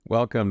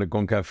Welcome to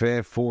Con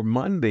Café for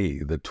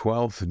Monday, the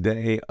 12th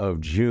day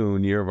of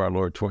June, year of our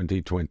Lord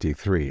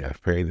 2023. I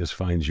pray this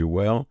finds you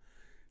well.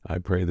 I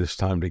pray this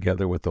time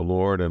together with the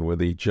Lord and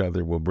with each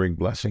other will bring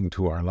blessing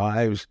to our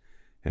lives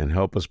and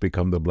help us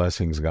become the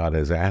blessings God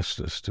has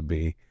asked us to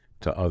be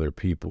to other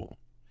people.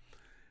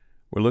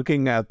 We're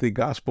looking at the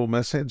gospel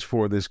message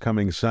for this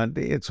coming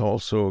Sunday. It's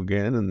also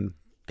again in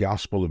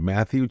Gospel of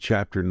Matthew,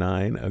 chapter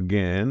 9,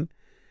 again,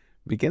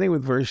 beginning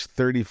with verse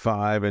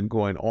 35 and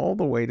going all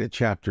the way to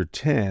chapter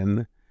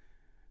 10,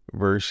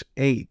 verse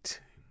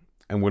 8.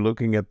 And we're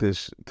looking at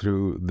this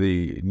through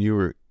the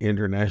Newer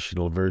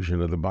International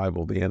Version of the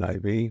Bible, the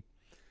NIV,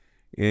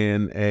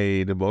 in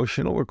a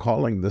devotional we're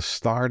calling The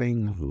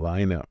Starting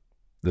Lineup.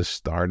 The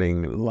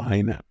Starting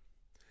Lineup.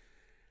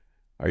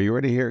 Are you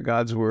ready to hear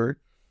God's Word?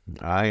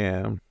 I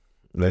am.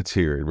 Let's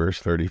hear it.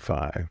 Verse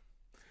 35.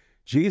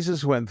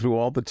 Jesus went through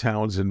all the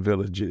towns and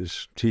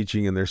villages,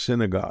 teaching in their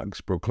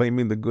synagogues,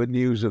 proclaiming the good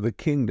news of the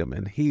kingdom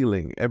and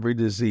healing every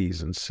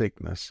disease and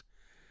sickness.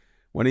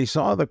 When he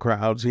saw the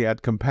crowds, he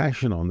had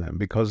compassion on them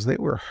because they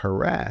were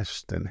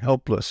harassed and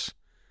helpless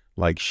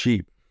like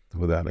sheep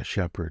without a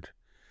shepherd.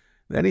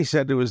 Then he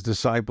said to his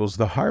disciples,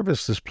 "The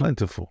harvest is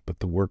plentiful, but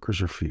the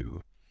workers are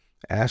few.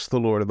 Ask the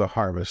Lord of the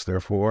harvest,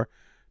 therefore,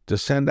 to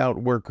send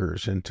out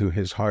workers into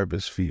his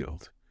harvest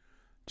field."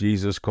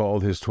 Jesus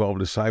called his 12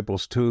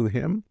 disciples to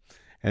him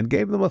and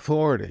gave them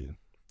authority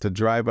to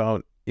drive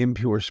out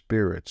impure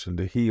spirits and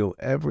to heal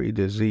every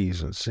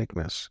disease and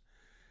sickness.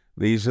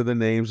 These are the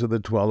names of the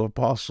 12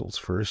 apostles.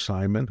 First,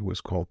 Simon, who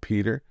was called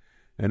Peter,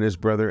 and his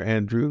brother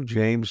Andrew,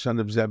 James, son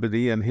of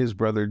Zebedee, and his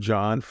brother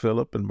John,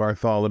 Philip and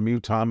Bartholomew,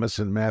 Thomas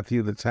and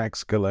Matthew, the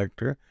tax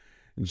collector,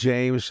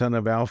 James, son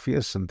of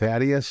Alphaeus and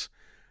Thaddeus,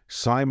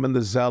 Simon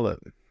the Zealot,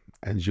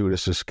 and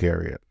Judas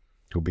Iscariot,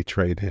 who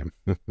betrayed him.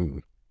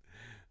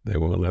 They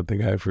won't let the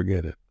guy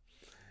forget it.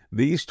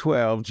 These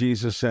 12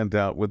 Jesus sent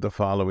out with the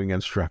following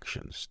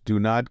instructions. Do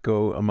not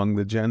go among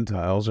the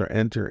Gentiles or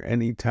enter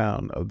any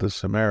town of the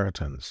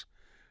Samaritans.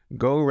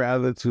 Go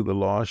rather to the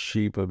lost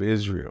sheep of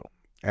Israel.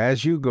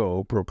 As you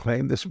go,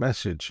 proclaim this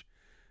message.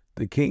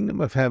 The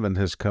kingdom of heaven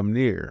has come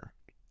near.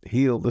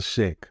 Heal the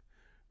sick,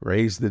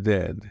 raise the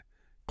dead,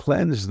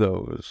 cleanse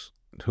those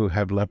who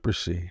have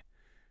leprosy,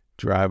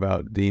 drive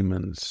out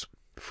demons.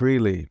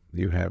 Freely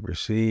you have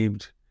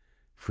received,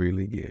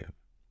 freely give.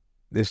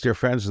 This, dear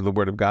friends, is the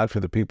word of God for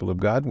the people of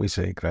God. We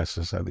say,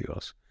 gracias a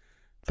Dios.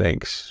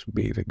 Thanks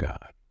be to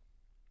God.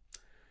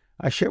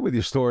 I share with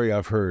you a story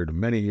I've heard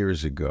many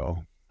years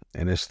ago,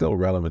 and is still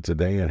relevant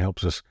today and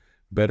helps us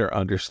better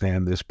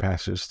understand this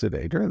passage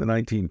today. During the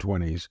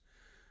 1920s,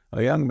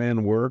 a young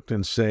man worked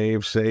and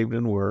saved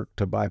and worked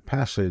to buy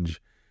passage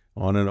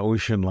on an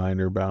ocean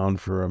liner bound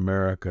for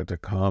America to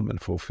come and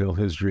fulfill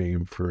his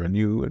dream for a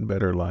new and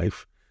better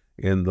life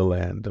in the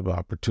land of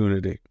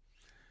opportunity.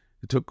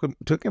 It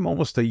took him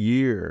almost a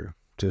year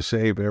to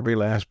save every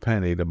last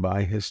penny to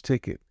buy his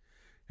ticket,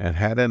 and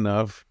had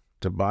enough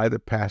to buy the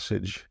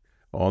passage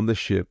on the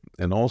ship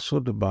and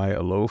also to buy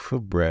a loaf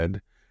of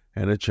bread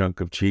and a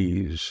chunk of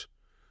cheese.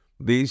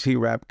 These he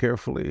wrapped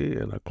carefully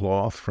in a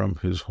cloth from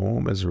his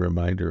home as a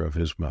reminder of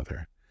his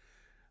mother.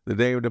 The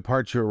day of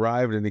departure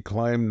arrived, and he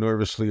climbed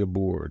nervously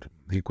aboard.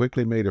 He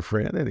quickly made a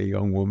friend and a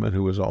young woman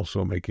who was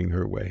also making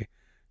her way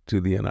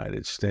to the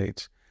United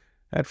States.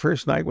 That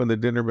first night when the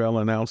dinner bell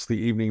announced the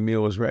evening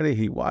meal was ready,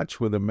 he watched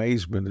with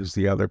amazement as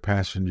the other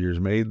passengers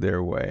made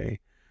their way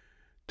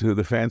to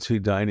the fancy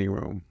dining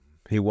room.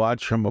 He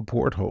watched from a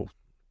porthole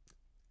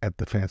at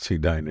the fancy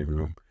dining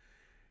room.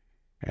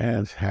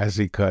 And as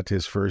he cut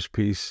his first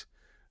piece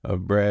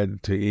of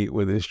bread to eat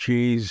with his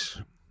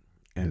cheese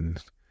and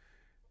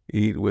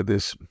eat with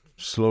this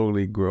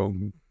slowly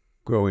growing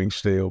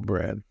stale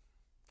bread.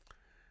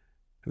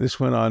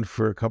 This went on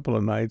for a couple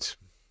of nights,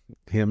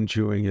 him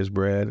chewing his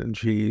bread and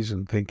cheese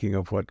and thinking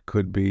of what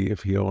could be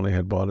if he only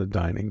had bought a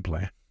dining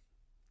plan.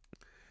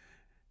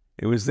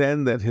 It was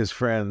then that his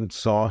friend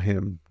saw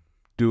him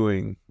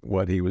doing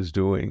what he was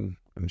doing,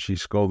 and she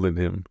scolded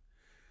him.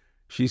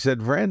 She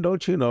said, "Friend,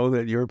 don't you know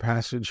that your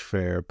passage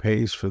fare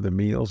pays for the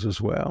meals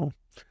as well?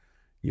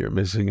 You're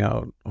missing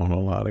out on a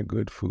lot of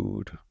good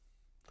food."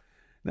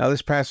 Now,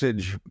 this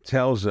passage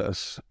tells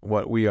us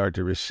what we are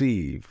to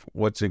receive,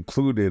 what's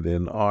included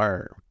in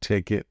our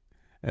ticket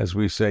as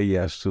we say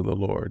yes to the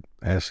Lord,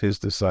 as his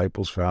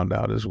disciples found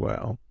out as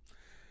well.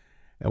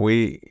 And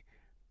we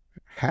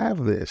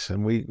have this,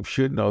 and we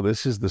should know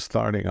this is the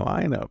starting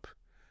lineup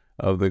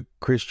of the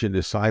Christian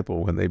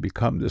disciple when they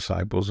become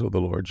disciples of the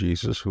Lord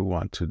Jesus who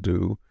want to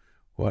do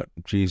what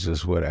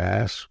Jesus would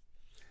ask.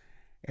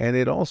 And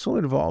it also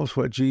involves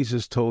what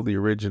Jesus told the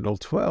original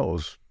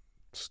 12.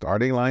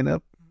 Starting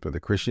lineup for the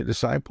Christian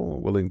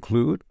disciple will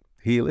include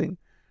healing,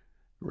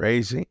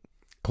 raising,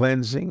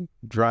 cleansing,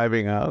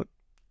 driving out,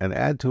 and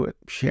add to it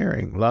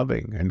sharing,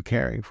 loving, and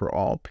caring for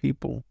all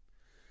people.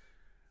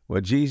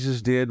 What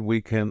Jesus did,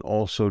 we can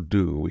also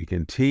do. We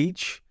can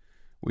teach,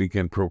 we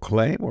can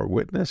proclaim or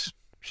witness,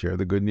 share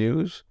the good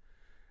news,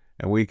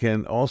 and we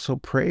can also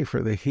pray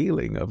for the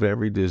healing of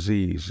every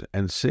disease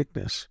and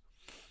sickness.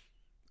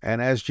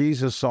 And as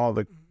Jesus saw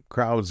the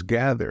crowds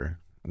gather,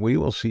 we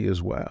will see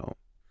as well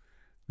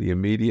the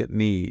immediate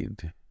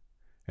need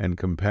and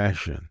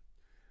compassion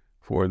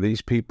for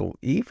these people,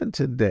 even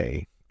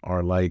today,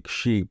 are like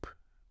sheep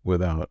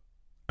without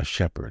a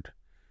shepherd.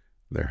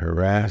 They're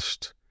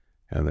harassed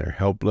and they're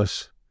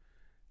helpless,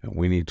 and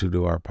we need to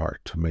do our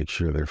part to make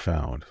sure they're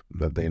found,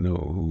 that they know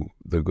who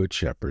the good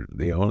shepherd,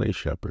 the only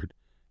shepherd,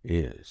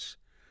 is.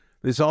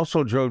 This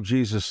also drove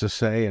Jesus to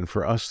say, and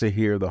for us to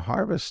hear, the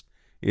harvest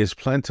is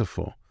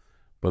plentiful,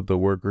 but the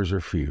workers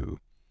are few.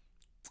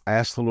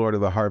 Ask the Lord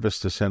of the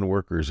harvest to send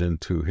workers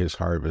into his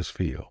harvest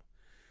field.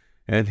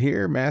 And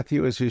here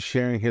Matthew, as he's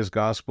sharing his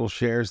gospel,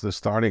 shares the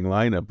starting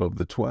lineup of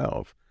the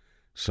 12.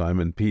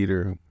 Simon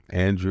Peter,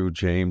 Andrew,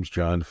 James,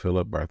 John,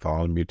 Philip,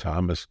 Bartholomew,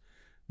 Thomas,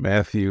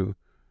 Matthew,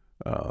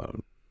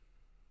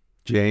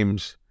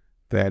 James,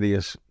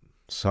 Thaddeus,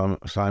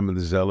 Simon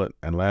the Zealot,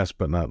 and last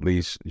but not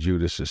least,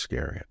 Judas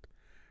Iscariot.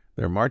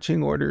 Their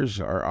marching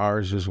orders are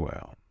ours as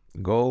well.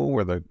 Go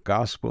where the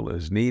gospel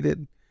is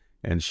needed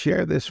and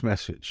share this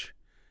message.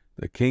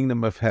 The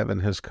kingdom of heaven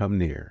has come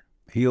near.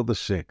 Heal the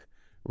sick,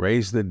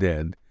 raise the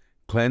dead,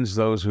 cleanse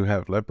those who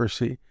have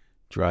leprosy,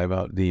 drive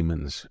out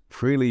demons.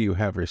 Freely you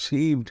have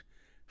received,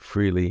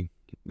 freely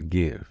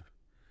give.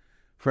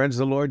 Friends,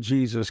 the Lord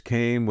Jesus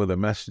came with a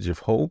message of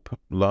hope,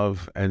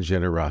 love, and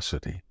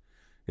generosity.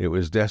 It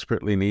was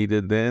desperately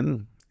needed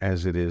then,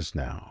 as it is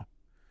now.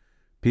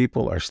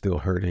 People are still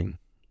hurting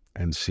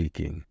and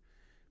seeking.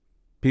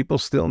 People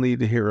still need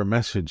to hear a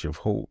message of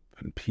hope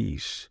and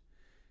peace.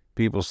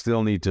 People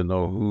still need to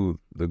know who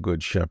the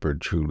Good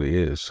Shepherd truly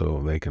is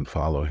so they can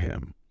follow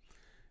him.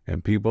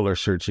 And people are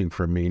searching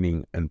for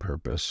meaning and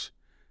purpose.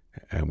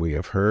 And we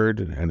have heard,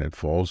 and it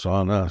falls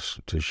on us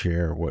to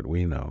share what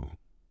we know.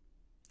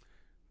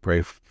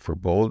 Pray for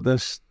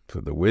boldness,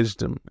 for the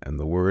wisdom and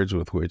the words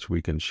with which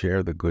we can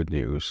share the good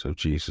news of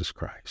Jesus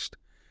Christ.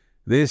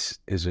 This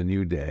is a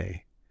new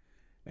day,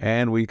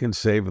 and we can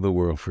save the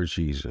world for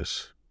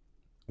Jesus.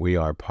 We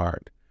are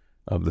part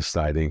of the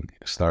starting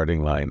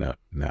lineup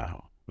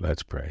now.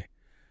 Let's pray.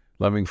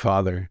 Loving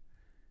Father,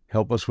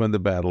 help us win the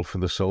battle for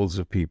the souls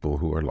of people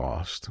who are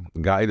lost.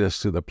 Guide us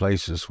to the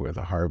places where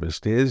the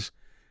harvest is,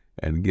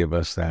 and give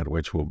us that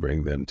which will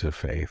bring them to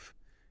faith.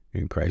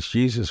 In Christ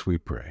Jesus we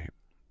pray.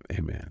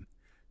 Amen.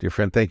 Dear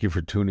friend, thank you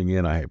for tuning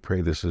in. I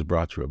pray this has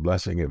brought you a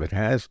blessing. If it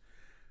has,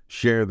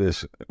 share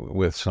this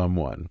with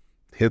someone.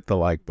 Hit the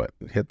like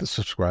button, hit the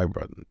subscribe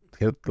button,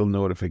 hit the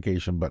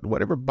notification button.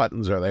 Whatever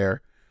buttons are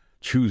there,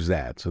 choose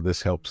that. So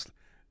this helps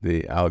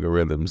the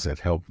algorithms that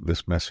help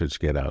this message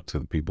get out to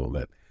the people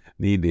that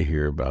need to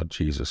hear about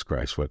Jesus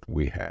Christ, what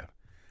we have.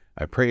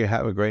 I pray you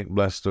have a great and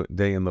blessed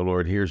day in the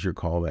Lord. Here's your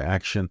call to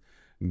action.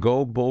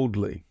 Go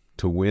boldly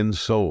to win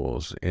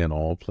souls in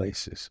all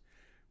places.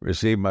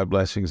 Receive my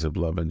blessings of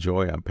love and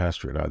joy. I'm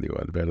Pastor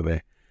Eladio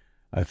Valverde.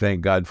 I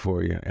thank God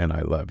for you, and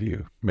I love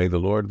you. May the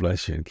Lord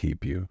bless you and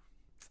keep you.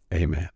 Amen.